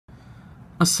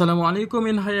Assalamualaikum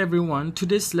and hi everyone.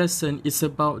 Today's lesson is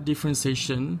about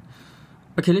differentiation.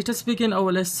 Okay, let us begin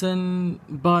our lesson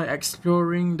by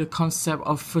exploring the concept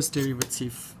of first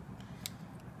derivative.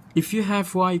 If you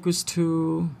have y equals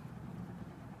to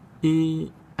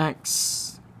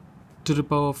ex to the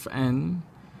power of n,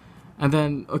 and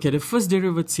then, okay, the first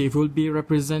derivative will be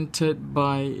represented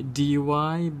by dy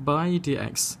by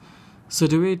dx. So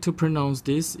the way to pronounce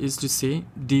this is to say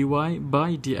dy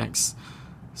by dx.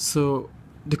 So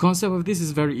the concept of this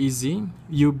is very easy.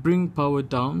 You bring power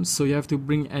down, so you have to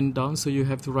bring n down, so you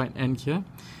have to write n here.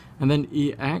 And then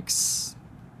ex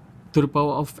to the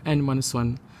power of n minus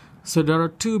 1. So there are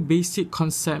two basic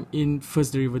concepts in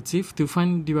first derivative. To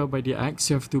find dy by dx,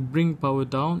 you have to bring power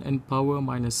down and power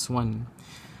minus 1.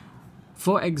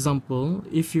 For example,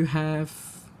 if you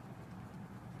have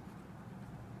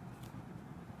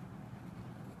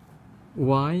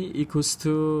y equals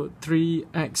to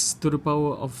 3x to the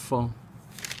power of 4.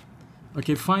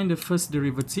 Okay, find the first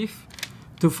derivative.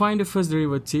 To find the first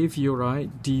derivative, you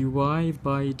write dy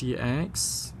by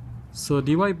dx. So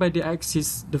dy by dx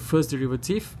is the first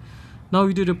derivative. Now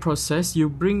you do the process. You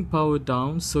bring power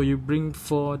down, so you bring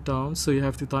 4 down, so you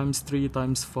have to times 3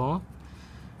 times 4.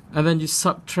 And then you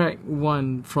subtract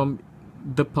 1 from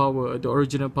the power, the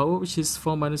original power, which is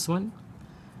 4 minus 1.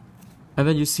 And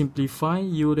then you simplify.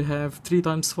 You would have 3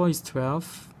 times 4 is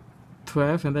 12.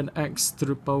 12 and then x to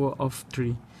the power of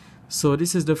 3. So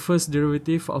this is the first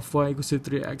derivative of y equals to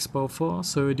 3x power 4.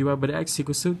 So dy by dx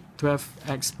equals to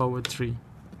 12x power 3.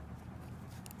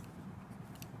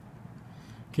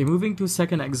 Okay, moving to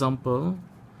second example.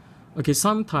 Okay,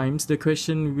 sometimes the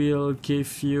question will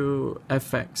give you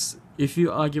fx. If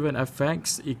you are given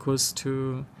fx equals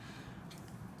to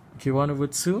 1 over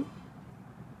 2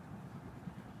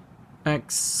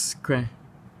 x squared.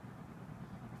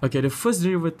 Okay, the first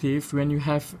derivative when you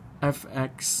have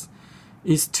fx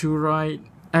is to write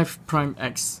f prime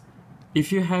x.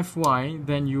 If you have y,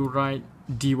 then you write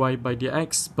dy by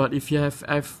dx. But if you have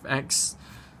fx,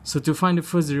 so to find the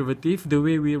first derivative, the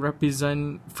way we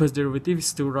represent first derivative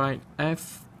is to write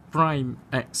f prime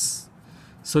x.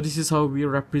 So this is how we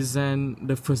represent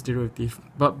the first derivative.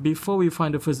 But before we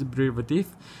find the first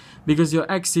derivative, because your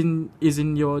x is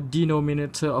in your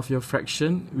denominator of your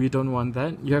fraction, we don't want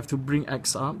that. You have to bring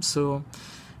x up. So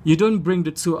you don't bring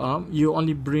the 2 up, you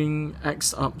only bring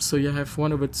x up. So you have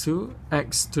 1 over 2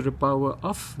 x to the power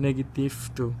of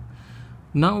negative 2.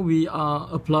 Now we are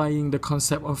applying the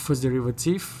concept of first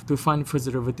derivative. To find first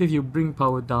derivative, you bring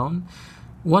power down.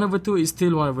 1 over 2 is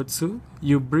still 1 over 2.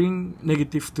 You bring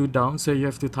negative 2 down, so you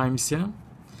have to times here.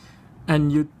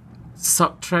 And you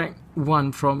subtract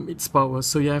 1 from its power.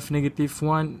 So you have negative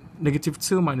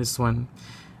 2 minus 1.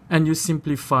 And you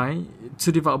simplify.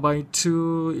 2 divided by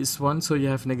 2 is 1, so you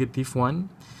have negative 1.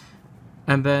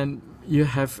 And then you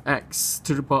have x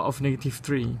to the power of negative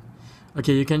 3.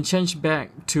 Okay, you can change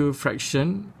back to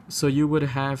fraction. So you would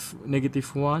have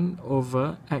negative 1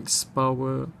 over x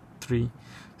power 3.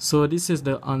 So this is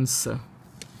the answer.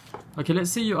 Okay,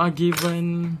 let's say you are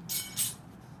given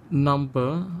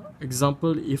number.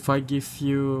 Example, if I give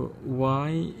you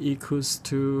y equals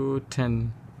to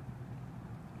 10.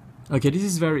 Okay, this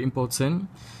is very important.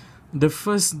 The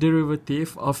first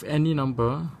derivative of any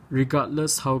number,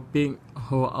 regardless how big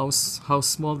or how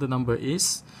small the number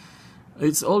is,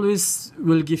 it's always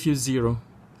will give you 0.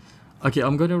 Okay,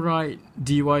 I'm going to write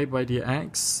dy by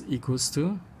dx equals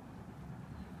to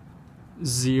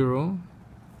 0.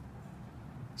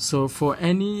 So for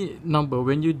any number,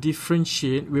 when you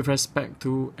differentiate with respect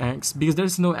to x, because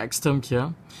there's no x term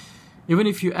here, even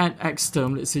if you add x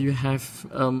term, let's say you have,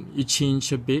 you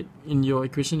change a bit in your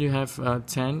equation, you have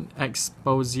 10x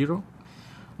power 0.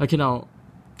 Okay, now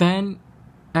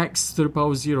 10x to the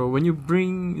power 0, when you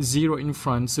bring 0 in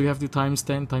front, so you have to times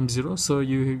 10 times 0, so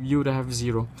you would have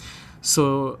 0.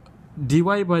 So dy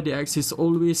by dx is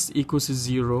always equals to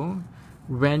 0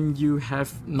 when you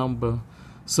have number.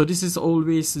 So this is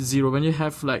always 0. When you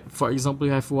have, like, for example,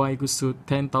 you have y equals to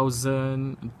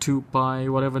 10,000, 2 pi,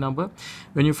 whatever number.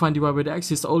 When you find dy by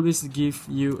dx, it's always give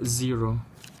you 0.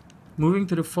 Moving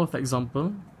to the fourth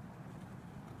example.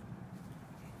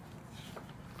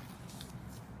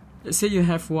 Let's say you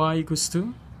have y equals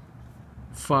to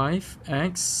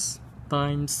 5x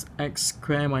times x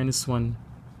squared minus 1.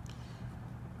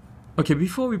 Okay,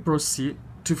 before we proceed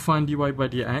to find dy by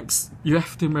dx, you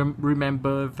have to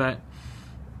remember that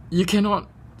you cannot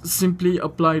simply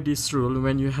apply this rule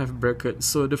when you have brackets.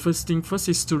 So the first thing first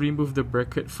is to remove the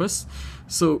bracket first.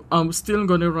 So I'm still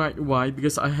going to write y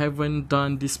because I haven't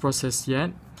done this process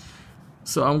yet.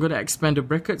 So I'm going to expand the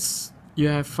brackets. You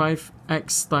have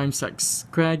 5x times x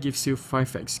squared gives you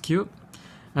 5x cubed.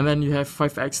 And then you have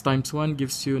 5x times 1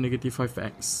 gives you negative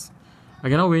 5x.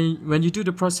 Okay, now when you do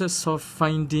the process of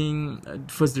finding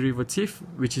first derivative,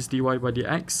 which is dy by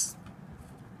dx,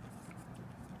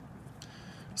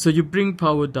 so you bring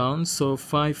power down, so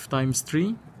 5 times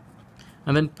 3,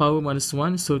 and then power minus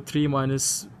 1, so 3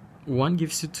 minus 1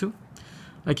 gives you 2.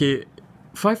 Okay,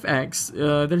 5x,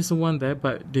 there's a 1 there,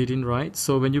 but they didn't write.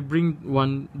 So when you bring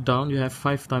 1 down, you have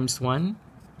 5 times 1,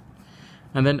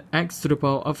 and then x to the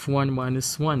power of 1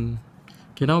 minus 1.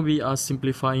 Okay, now we are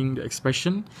simplifying the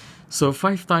expression. So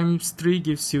 5 times 3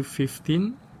 gives you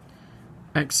 15,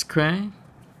 x squared.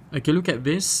 Okay, look at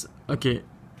this. Okay,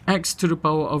 x to the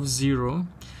power of 0.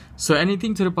 So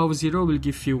anything to the power of 0 will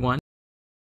give you 1.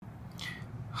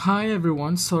 Hi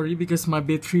everyone, sorry because my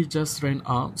battery just ran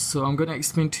out. So I'm going to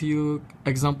explain to you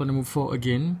example number 4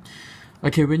 again.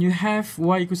 Okay, when you have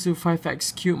y equals to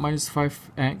 5x cubed minus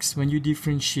 5x, when you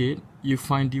differentiate, you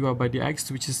find dy by dx,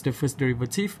 which is the first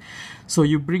derivative. So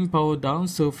you bring power down,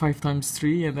 so 5 times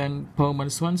 3, and then power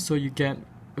minus 1, so you get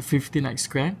 15x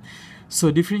squared. So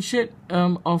differentiate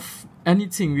of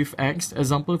anything with x,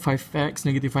 example 5x,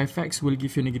 negative 5x will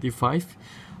give you negative 5.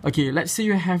 Okay, let's say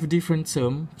you have different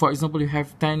term. For example, you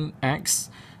have 10x,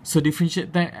 so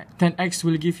differentiate 10x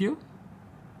will give you?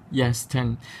 Yes,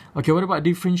 10. Okay, what about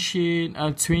differentiate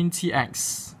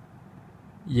 20x?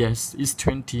 Yes, it's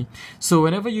 20. So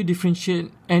whenever you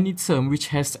differentiate any term which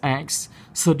has x,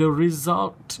 so the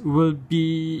result will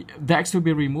be, the x will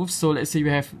be removed. So let's say you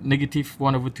have negative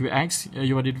 1 over 2x,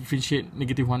 you want to differentiate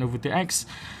negative 1 over 2x.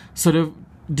 So the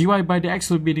dy by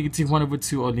dx will be negative 1 over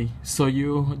 2 only. So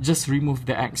you just remove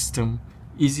the x term.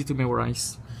 Easy to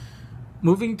memorize.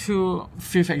 Moving to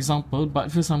fifth example,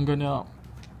 but first I'm gonna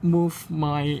move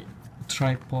my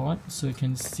tripod so you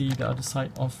can see the other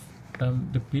side of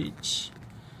the page.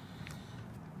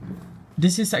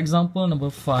 This is example number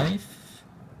 5.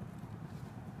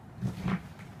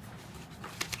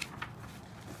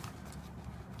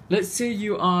 Let's say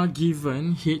you are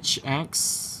given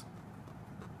hx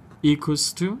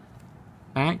equals to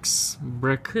x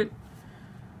bracket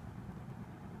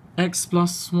x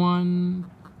plus 1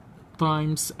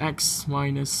 times x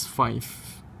minus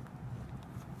 5.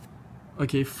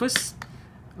 Okay, first,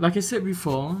 like I said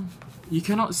before, you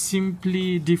cannot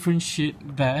simply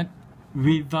differentiate that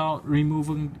without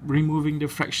removing the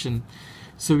fraction.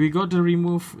 So we got to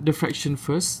remove the fraction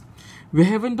first. We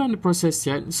haven't done the process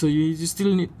yet, so you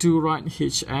still need to write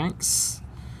hx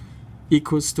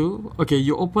equals to, okay,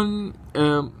 you open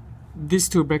these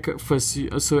two brackets first.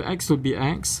 So x will be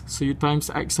x, so you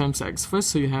times x first,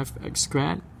 so you have x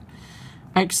squared.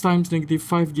 X times negative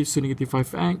 5 gives you negative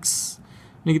 5x.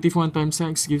 Negative 1 times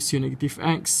x gives you negative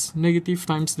x. Negative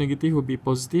times negative will be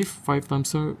positive. 5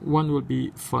 times 1 will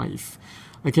be 5.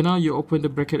 Okay, now you open the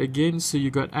bracket again, so you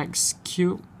got x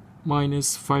cubed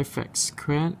minus 5x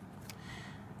squared.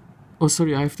 Oh,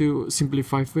 sorry, I have to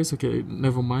simplify first. Okay,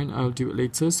 never mind, I'll do it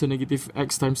later. So negative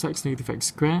x times x, negative x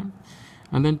squared,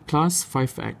 and then plus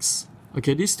 5x.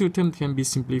 Okay, these two terms can be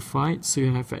simplified. So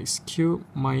you have x cubed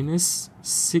minus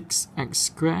 6x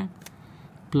squared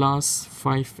plus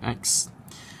 5x.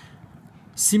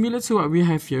 Similar to what we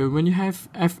have here, when you have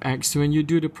fx, when you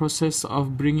do the process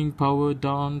of bringing power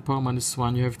down, power minus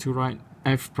 1, you have to write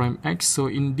f prime x. So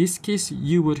in this case,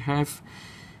 you would have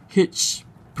h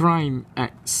prime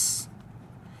x.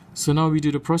 So now we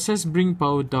do the process, bring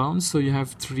power down, so you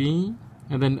have 3,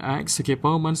 and then x. Okay,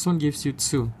 power minus 1 gives you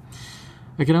 2.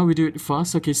 Okay, now we do it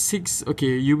fast. Okay, 6,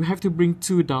 okay, you have to bring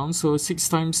 2 down, so 6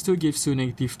 times 2 gives you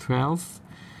negative 12.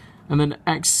 And then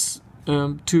x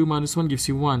 2 minus 1 gives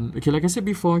you 1. Okay, like I said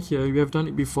before here, we have done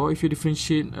it before. If you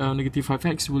differentiate negative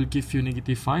 5x, will give you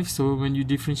negative 5. So when you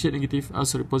differentiate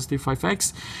positive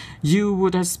 5x, you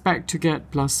would expect to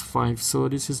get plus 5. So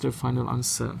this is the final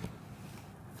answer.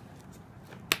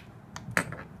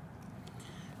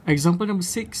 Example number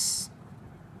 6.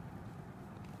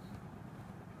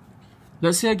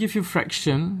 Let's say I give you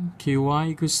fraction, okay, y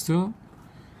equals to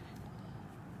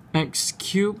x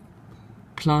cubed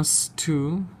plus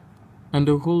 2, and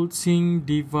the whole thing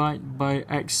divided by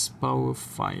x power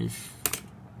 5.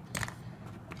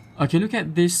 Okay, look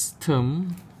at this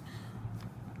term.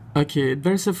 Okay,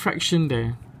 there's a fraction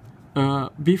there.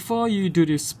 Before you do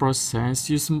this process,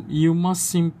 you must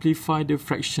simplify the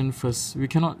fraction first. We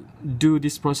cannot do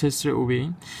this process straight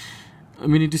away.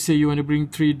 We need to say you want to bring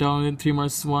 3 down and 3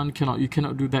 minus 1. You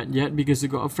cannot do that yet because you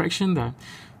got a fraction there.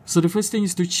 So the first thing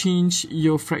is to change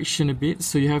your fraction a bit.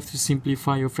 So you have to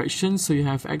simplify your fraction. So you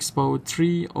have x power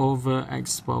 3 over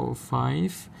x power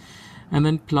 5. And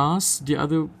then plus, the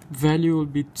other value will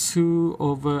be 2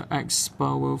 over x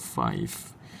power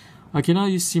 5. Okay, now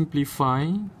you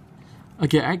simplify.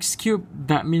 Okay, x cube,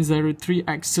 that means there are 3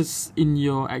 x's in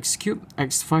your x cube.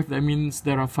 X5, that means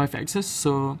there are 5 x's.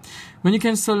 So when you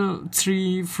cancel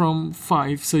 3 from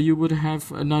 5, so you would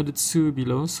have another 2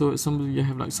 below. So example, you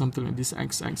have like something like this,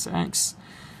 x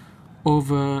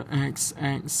over x,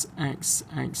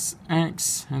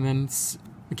 and then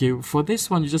okay, for this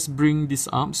one you just bring this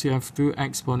up, so you have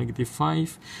 2x power negative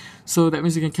 5. So that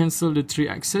means you can cancel the 3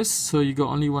 x's, so you got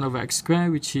only 1 over x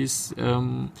squared, which is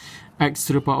x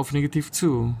to the power of negative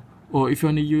 2. Or if you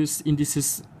want to use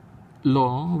indices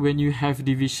law, when you have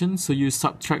division, so you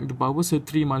subtract the power, so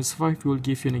 3 minus 5 will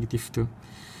give you negative 2.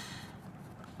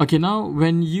 Okay, now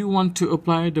when you want to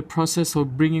apply the process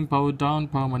of bringing power down,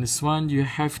 power minus 1, you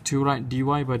have to write dy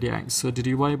by dx. So the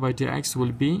dy by dx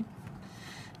will be,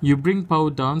 you bring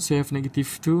power down, so you have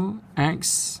negative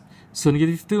 2x. So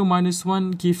negative 2 minus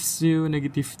 1 gives you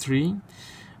negative 3.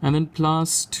 And then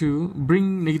plus 2,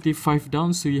 bring negative 5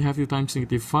 down, so you have 2 times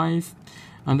negative 5.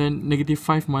 And then negative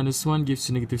 5 minus 1 gives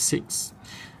you negative 6.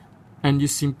 And you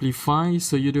simplify,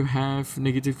 so you do have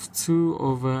negative 2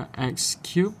 over x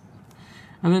cubed.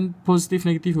 And then positive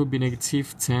negative will be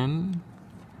negative 10.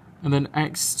 And then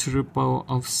x to the power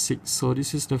of 6. So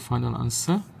this is the final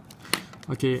answer.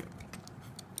 Okay,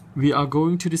 we are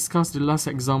going to discuss the last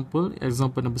example,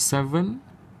 example number 7.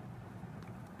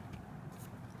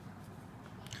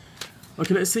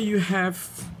 Okay, let's say you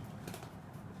have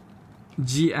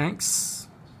gx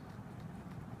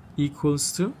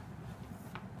equals to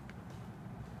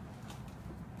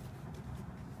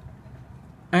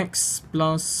x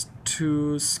plus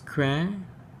 2 square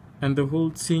and the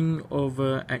whole thing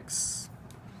over x.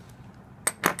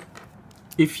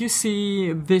 If you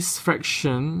see this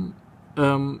fraction,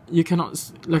 you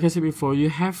cannot, like I said before, you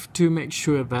have to make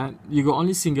sure that you got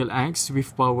only single x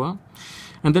with power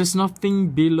and there's nothing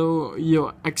below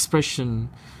your expression.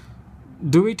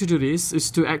 The way to do this is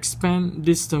to expand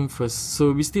this term first.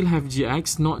 So we still have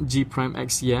gx, not g prime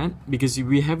x yet, because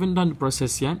we haven't done the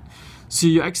process yet. So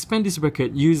you expand this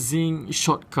bracket using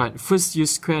shortcut. First you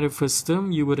square the first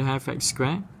term, you would have x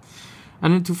squared.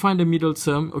 And then to find the middle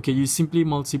term, okay, you simply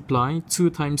multiply. 2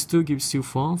 times 2 gives you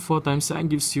 4. 4 times x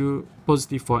gives you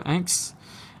positive 4x.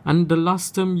 And the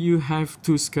last term you have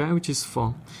 2 squared, which is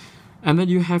 4. And then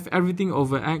you have everything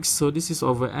over x. So this is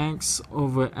over x,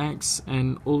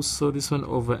 and also this one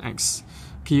over x.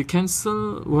 Okay, you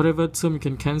cancel whatever term you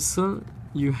can cancel.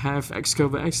 You have x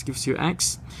squared over x gives you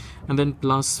x. And then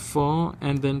plus 4,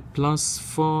 and then plus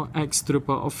 4x to the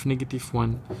power of negative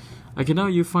 1. Okay, now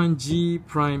you find g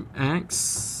prime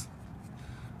x.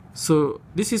 So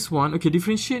this is 1. Okay,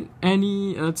 differentiate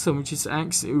any term which is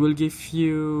x. It will give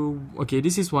you, okay,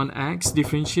 this is 1x.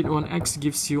 Differentiate 1x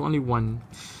gives you only 1.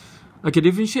 Okay,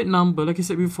 differentiate number, like I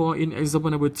said before, in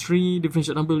example number 3,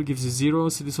 differentiate number will give you 0,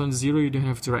 so this one 0, you don't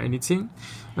have to write anything.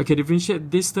 Okay, differentiate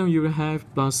this term, you will have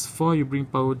plus 4, you bring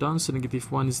power down, so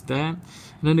negative 1 is there. And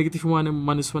then negative 1 and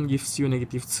minus 1 gives you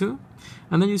negative 2.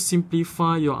 And then you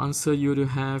simplify your answer, you will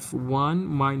have 1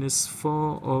 minus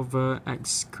 4 over x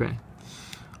squared.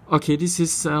 Okay, this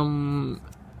is,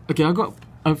 okay, I got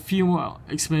a few more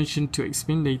explanation to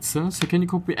explain later. So can you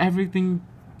copy everything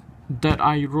that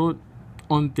I wrote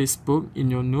on this book in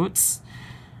your notes,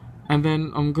 and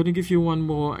then I'm going to give you one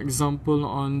more example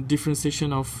on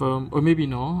differentiation of or maybe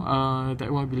no,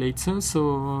 that will be later.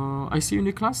 So I see you in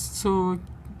the class, so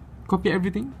copy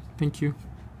everything. Thank you.